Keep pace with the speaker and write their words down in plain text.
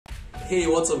Hey,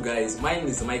 what's up guys, my name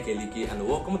is Mike Elike and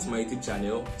welcome to my YouTube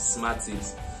channel Smart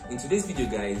Tips. In today's video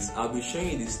guys, I'll be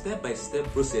showing you the step-by-step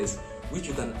process which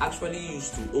you can actually use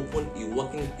to open a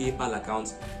working PayPal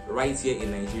account right here in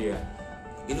Nigeria.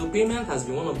 You know, payment has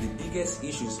been one of the biggest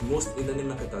issues most internet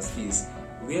marketers face,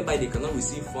 whereby they cannot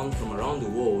receive funds from around the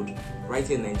world right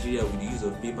here in Nigeria with the use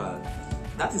of PayPal.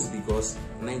 That is because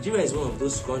Nigeria is one of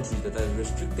those countries that has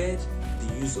restricted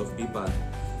the use of PayPal.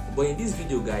 But in this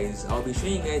video guys, I'll be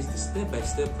showing you guys the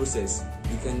step-by-step process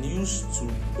you can use to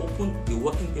open a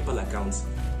working PayPal account,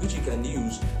 which you can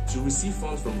use to receive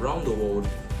funds from around the world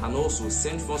and also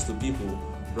send funds to people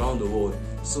around the world.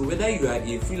 So whether you are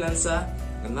a freelancer,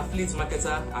 an affiliate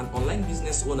marketer, an online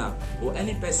business owner, or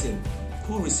any person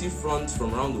who receives funds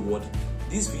from around the world,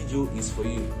 this video is for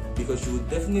you, because you will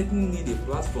definitely need a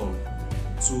platform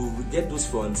to get those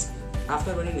funds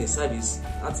after running a service,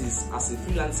 that is as a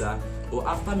freelancer, or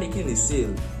after making a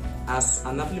sale as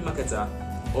an affiliate marketer,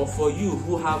 or for you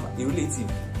who have a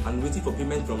relative and waiting for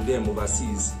payment from them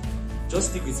overseas.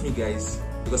 Just stick with me guys,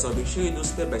 because I'll be showing you those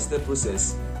step-by-step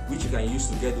process which you can use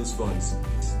to get those funds.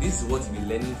 This is what we'll be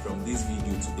learning from this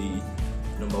video today.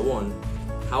 Number 1,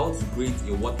 how to create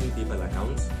a working PayPal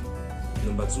account.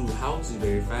 Number 2, how to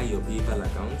verify your PayPal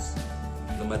account.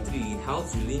 Number 3, how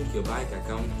to link your bank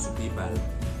account to PayPal.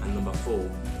 And number 4,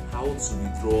 how to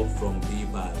withdraw from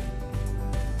PayPal.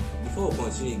 Before we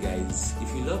continue guys,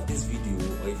 if you love this video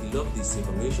or if you love this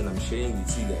information I'm sharing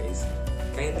with you guys,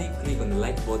 kindly click on the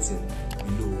like button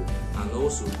below and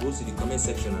also go to the comment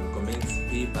section and comment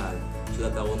PayPal so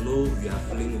that I will know you are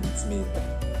following with me.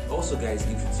 Also guys,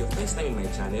 if it's your first time in my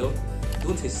channel,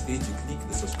 don't hesitate to click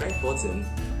the subscribe button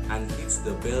and hit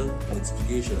the bell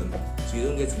notification so you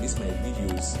don't get to miss my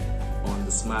videos on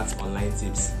the smart online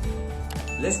tips.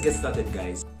 Let's get started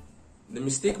guys. The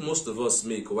mistake most of us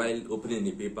make while opening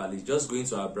a PayPal is just going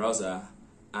to our browser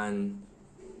and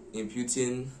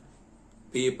inputting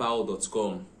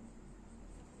paypal.com.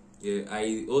 Yeah,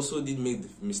 I also did make the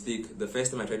mistake the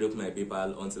first time I tried to open my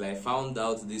PayPal until I found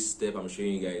out this step I'm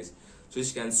showing you guys. So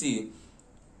as you can see,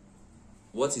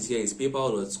 what is here is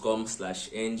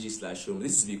paypal.com/ng/home.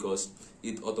 This is because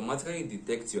it automatically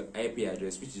detects your IP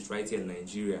address, which is right here in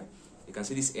Nigeria. You can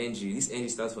see this NG. This NG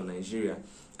stands for Nigeria.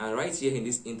 And right here in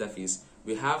this interface,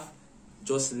 we have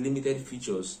just limited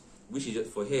features, which is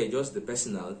for here just the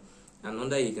personal. And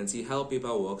under you can see how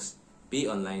PayPal works, pay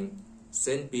online,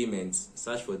 send payments,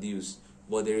 search for deals,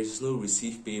 but there is no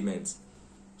receive payment.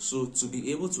 So to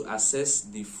be able to access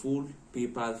the full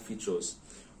PayPal features,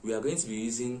 we are going to be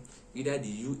using either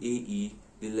the UAE,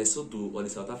 the Lesotho, or the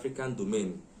South African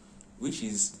domain, which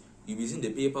is you're using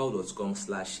the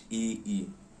paypal.com/AE.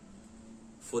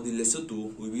 For the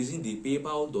Lesotho, we're using the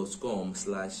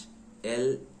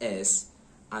paypal.com/LS,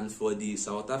 and for the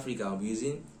South Africa, we're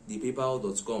using the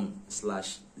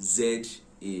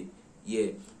paypal.com/ZA.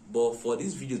 Yeah, but for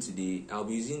this video today, I'll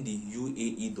be using the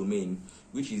UAE domain,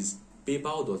 which is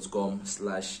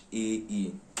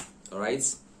paypal.com/AE.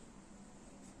 Alright.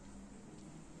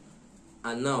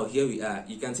 And now here we are.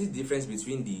 You can see the difference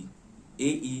between the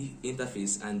AE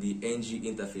interface and the NG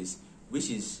interface,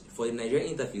 which is for the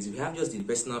Nigerian interface, we have just the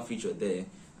personal feature there,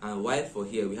 and while for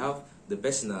here we have the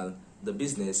personal, the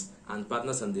business, and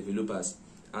partners and developers.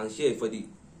 And here for the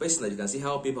personal, you can see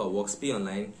how PayPal works: pay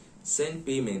online, send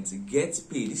payments, get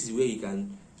paid. This is where you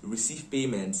can receive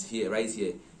payments here, right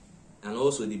here. And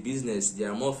also the business, there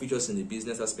are more features in the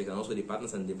business aspect, and also the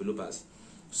partners and developers.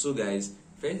 So guys,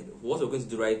 first, what we're going to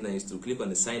do right now is to click on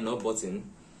the sign up button.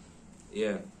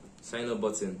 Yeah, sign up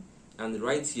button. And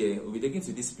right here, we'll be taken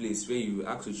to this place where you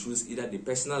have to choose either the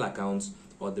personal account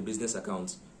or the business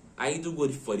account. I do go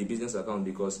for the business account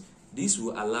because this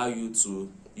will allow you to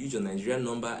use your Nigerian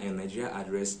number and Nigerian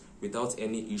address without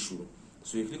any issue.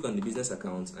 So you click on the business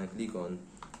account and click on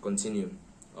continue.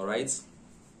 Alright.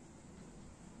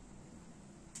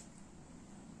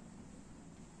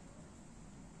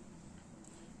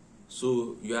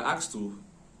 So you are asked to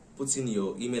put in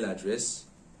your email address.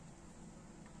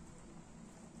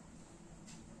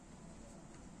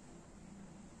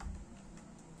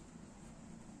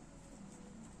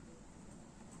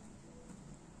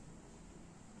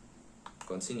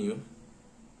 Continue.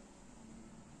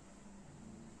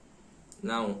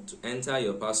 Now to enter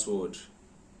your password.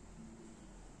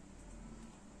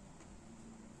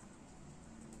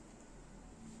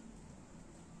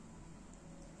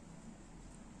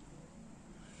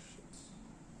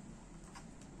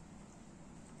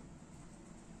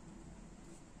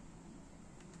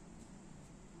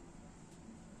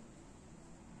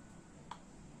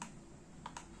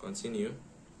 Continue.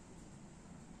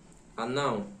 And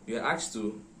now you are asked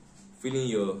to fill in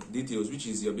your details, which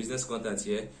is your business contact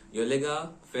here, your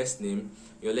legal first name,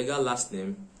 your legal last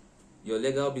name, your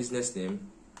legal business name,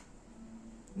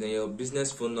 then your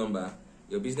business phone number,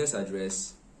 your business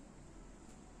address,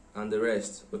 and the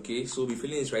rest. Okay, so we'll be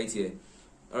filling it right here.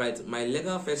 All right, my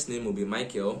legal first name will be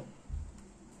Michael.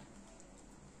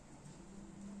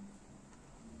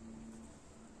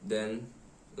 Then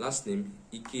last name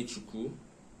Ikechukwu.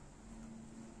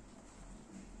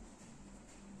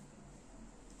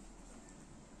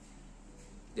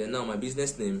 Then now my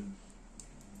business name.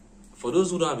 For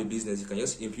those who don't have a business, you can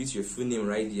just input your full name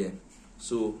right here.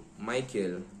 So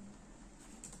Michael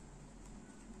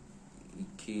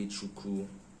Ikechukwu.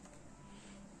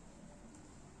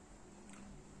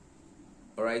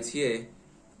 Alright, here,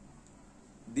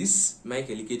 this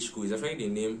Michael Ikechukwu is actually the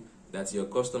name that your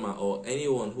customer or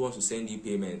anyone who wants to send you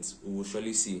payment will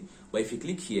surely see. But if you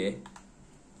click here,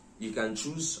 you can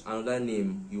choose another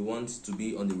name you want to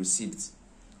be on the receipt.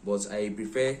 But I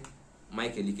prefer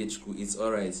Michael Ikechukwu. It's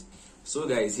alright. So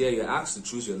guys, here you're asked to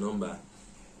choose your number.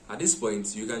 At this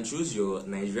point, you can choose your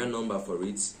Nigerian number for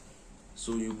it.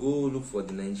 So you go look for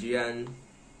the Nigerian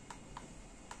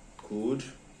code.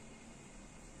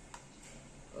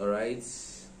 Alright.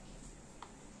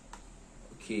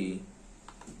 Okay.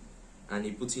 And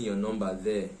you put in your number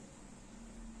there.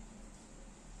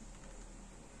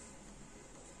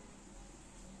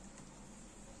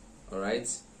 Alright.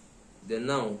 Then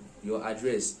now your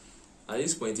address. At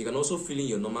this point, you can also fill in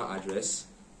your normal address.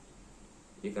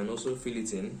 You can also fill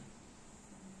it in.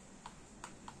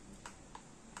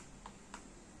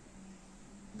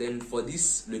 Then for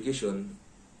this location,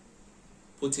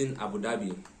 put in Abu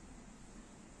Dhabi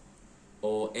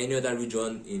or any other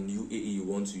region in UAE you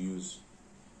want to use.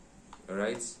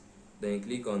 Alright, then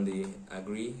click on the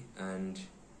agree and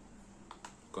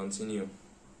continue.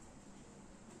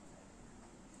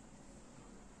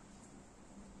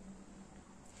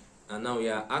 And now we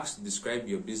are asked to describe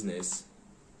your business.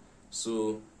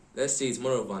 So let's say it's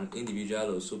more of an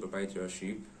individual or sole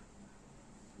proprietorship.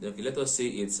 Then okay, let us say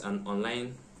it's an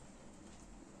online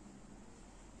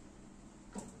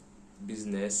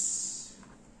business.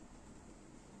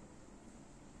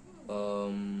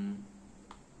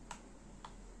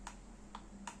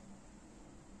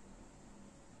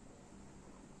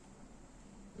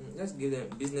 Let's give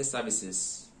them business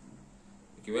services.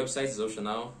 Okay, website is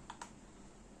optional.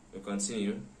 We'll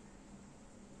continue.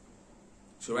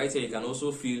 So right here you can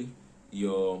also fill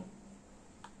your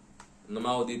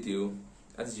normal detail,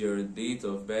 that is your date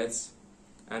of birth,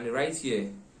 and right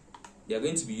here you are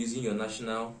going to be using your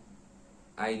national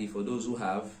ID for those who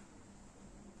have,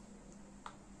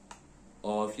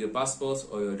 or if your passport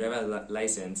or your driver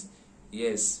license,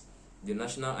 yes, the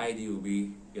national ID will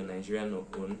be your Nigerian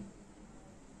own,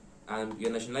 and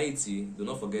your nationality, do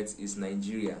not forget, is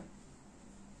Nigeria.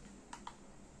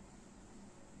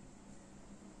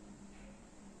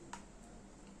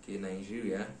 Okay,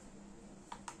 Nigeria.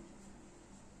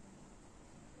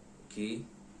 Okay,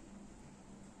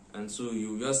 and so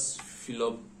you just fill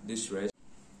up this rest.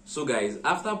 So guys,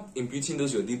 after inputting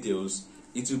those your details,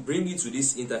 it will bring you to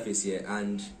this interface here,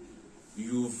 and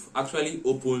you've actually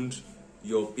opened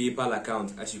your PayPal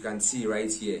account. As you can see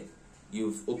right here,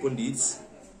 you've opened it.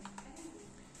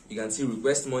 You can see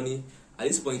request money. At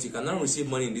this point, you can now receive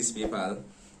money in this PayPal.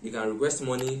 You can request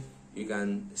money, you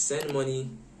can send money,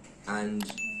 and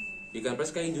you can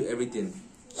practically do everything.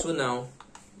 So now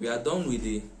we are done with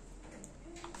the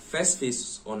first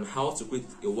phase on how to create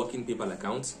a working PayPal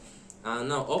account, and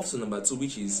now up to number 2,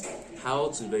 which is how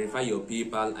to verify your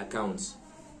PayPal account.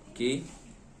 Okay,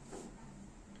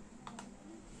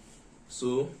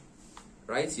 so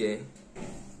right here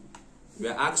we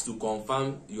are asked to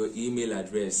confirm your email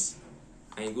address,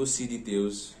 and you go see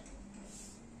details.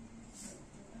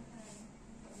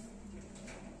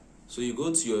 So you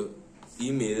go to your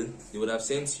email, they would have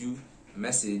sent you a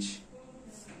message.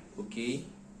 Okay,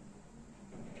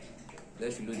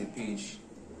 let's reload the page.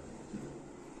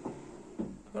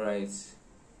 Alright,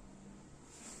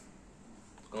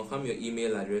 confirm your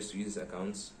email address to use this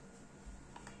account.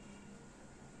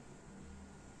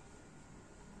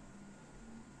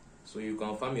 So you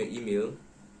confirm your email,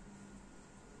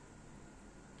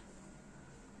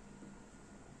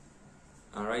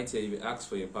 and right here you will ask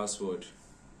for your password.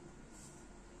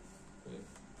 Okay.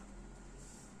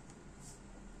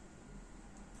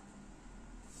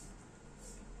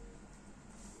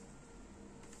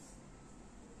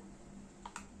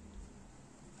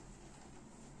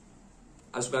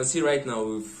 As you can see right now,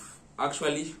 we've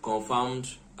actually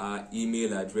confirmed our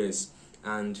email address,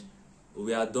 and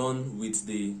we are done with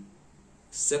the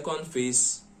second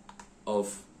phase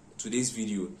of today's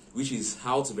video, which is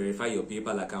how to verify your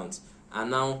PayPal account.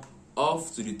 And now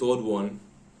off to the third one,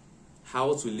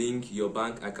 how to link your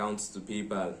bank account to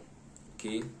PayPal.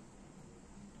 Okay,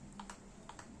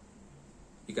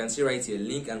 you can see right here,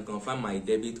 link and confirm my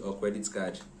debit or credit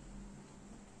card.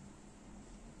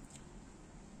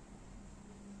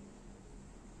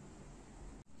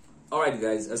 Alright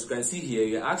guys, as you can see here,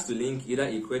 you're asked to link either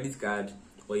a credit card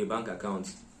or a bank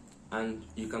account, and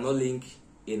you cannot link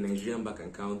a Nigerian bank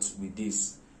account with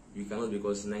this. You cannot,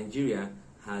 because Nigeria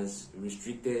has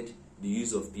restricted the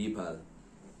use of PayPal.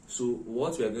 So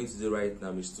what we are going to do right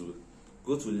now is to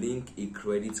go to link a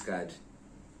credit card.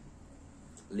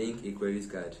 Link a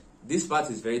credit card. This part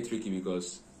is very tricky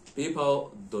because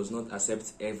PayPal does not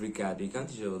accept every card. You can't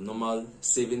use your normal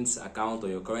savings account or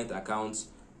your current account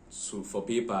for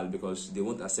PayPal because they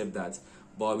won't accept that.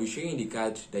 But I'll be showing you the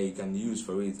card that you can use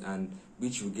for it, and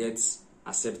which will get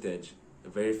accepted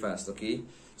very fast. Okay,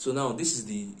 so now this is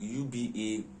the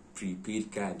UBA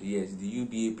prepaid card. Yes, the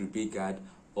UBA prepaid card,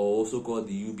 or also called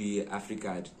the UBA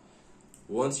AfriCard.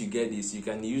 Once you get this, you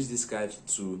can use this card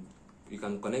to, you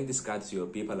can connect this card to your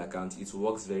PayPal account. It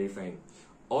works very fine.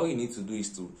 All you need to do is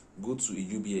to go to a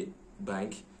UBA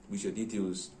bank with your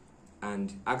details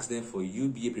and ask them for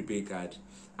UBA prepaid card.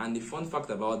 And the fun fact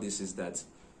about this is that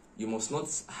you must not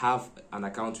have an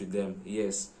account with them.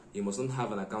 Yes, you must not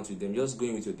have an account with them. Just go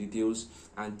in with your details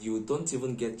and you don't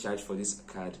even get charged for this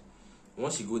card.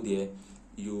 Once you go there,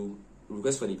 you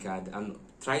request for the card and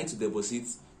try to deposit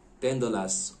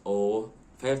 $10 or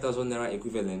 5,000 naira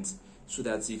equivalent, so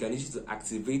that you can use it to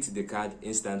activate the card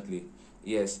instantly.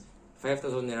 Yes,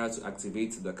 5,000 naira to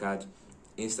activate the card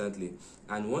instantly.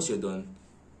 And once you're done,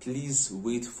 please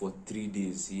wait for 3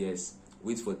 days. Yes,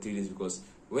 wait for 3 days, because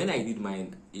when I did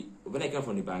mine, when I came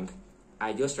from the bank,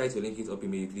 I just tried to link it up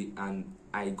immediately and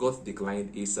I got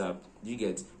declined ASAP. You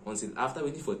get, until after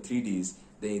waiting for 3 days,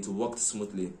 then it worked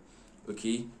smoothly.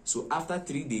 Okay, so after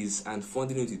 3 days and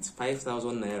funding it with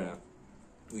 5,000 naira,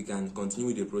 we can continue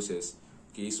with the process.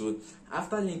 Okay, so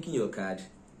after linking your card,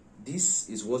 this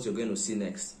is what you're going to see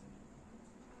next.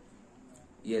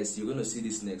 Yes, you're going to see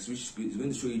this next, which is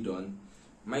going to show you done.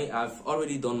 I've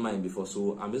already done mine before,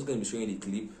 so I'm just going to be showing you the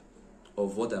clip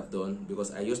of what I've done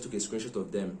because I just took a screenshot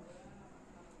of them.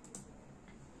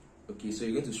 Okay, so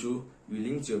you're going to show you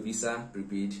linked your Visa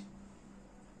prepaid.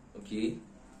 Okay,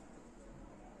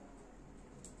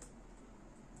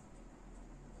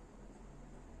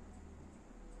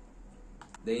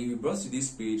 then you'll be brought to this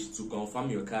page to confirm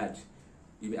your card.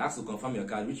 You'll be asked to confirm your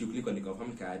card, which you click on the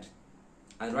confirm card,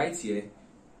 and right here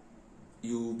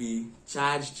you'll be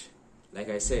charged. Like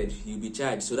I said, you'll be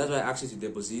charged. So that's why I asked you to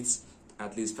deposit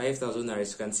at least 5,000 naira.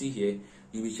 As you can see here,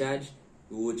 you'll be charged.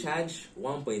 We will charge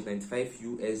 1.95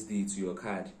 USD to your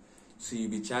card. So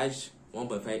you'll be charged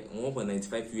 1.95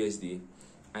 USD,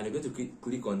 and you're going to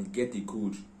click on get the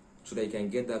code so that you can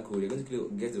get that code. You're going to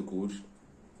click get the code.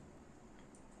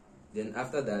 Then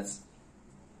after that,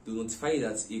 to notify you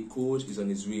that a code is on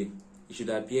its way. It should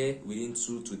appear within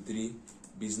 2 to 3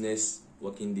 business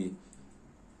working days.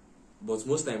 But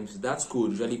most times that code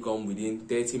usually come within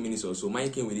 30 minutes or so. Mine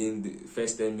came within the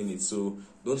first 10 minutes, so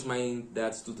don't mind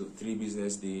that 2 to 3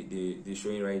 business they're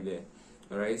showing right there.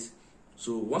 Alright,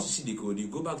 so once you see the code, you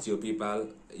go back to your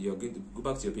PayPal. You're going to go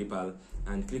back to your PayPal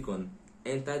and click on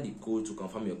enter the code to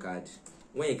confirm your card.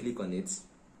 When you click on it,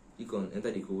 click on enter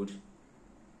the code.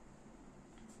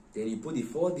 Then you put the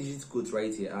 4-digit code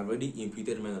right here. I've already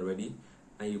inputted mine already,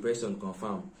 and you press on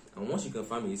confirm. And once you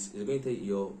confirm it, it's going to tell you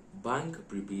your bank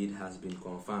prepaid has been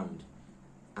confirmed,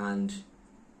 and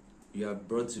you are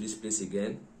brought to this place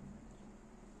again,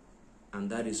 and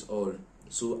that is all.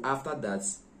 So after that,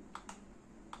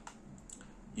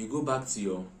 you go back to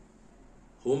your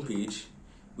home page,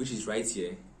 which is right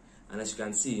here, and as you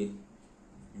can see,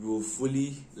 you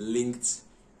fully linked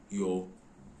your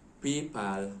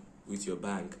PayPal with your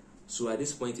bank. So at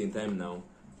this point in time now,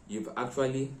 you've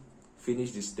actually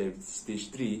finished the stage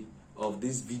 3 of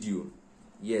this video.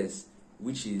 Yes,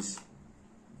 which is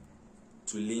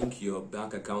to link your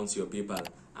bank account to your PayPal.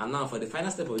 And now for the final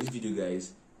step of this video,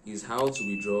 guys, is how to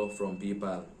withdraw from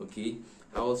PayPal. Okay,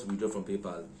 how to withdraw from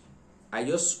PayPal. I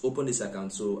just opened this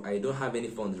account, so I don't have any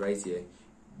funds right here,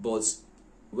 but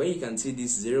where you can see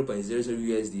this 0.00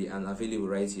 USD and available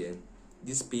right here,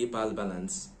 this PayPal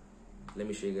balance, let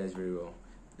me show you guys very well.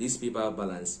 This PayPal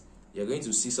balance, you're going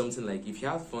to see something like, if you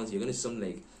have funds, you're going to see something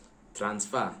like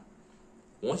transfer.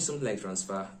 Once you see something like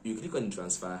transfer, you click on the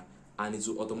transfer, and it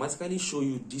will automatically show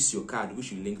you this your card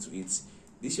which you link to it.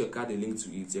 This your card you link to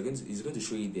it. It's going to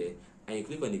show you there, and you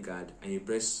click on the card and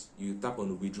you tap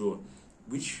on withdraw,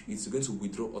 which is going to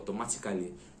withdraw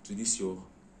automatically to this your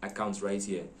account right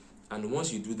here. And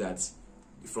once you do that,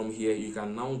 from here you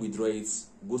can now withdraw it.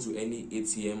 Go to any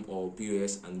ATM or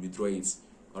POS and withdraw it.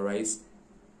 All right,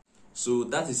 so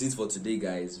that is it for today,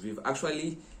 guys. We've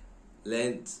actually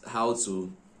learned how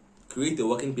to create a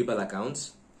working PayPal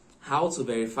account, how to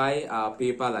verify our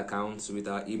PayPal account with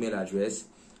our email address,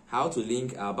 how to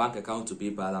link our bank account to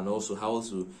PayPal, and also how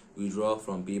to withdraw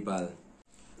from PayPal.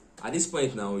 At this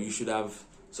point now, you should have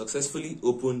successfully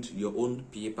opened your own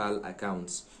PayPal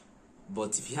account.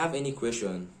 But if you have any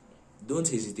question, don't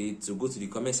hesitate to go to the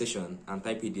comment section and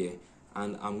type it there,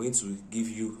 and I'm going to give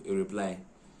you a reply.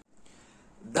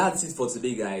 That's it for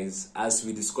today, guys, as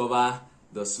we discover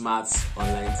the smart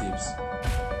online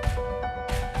tips.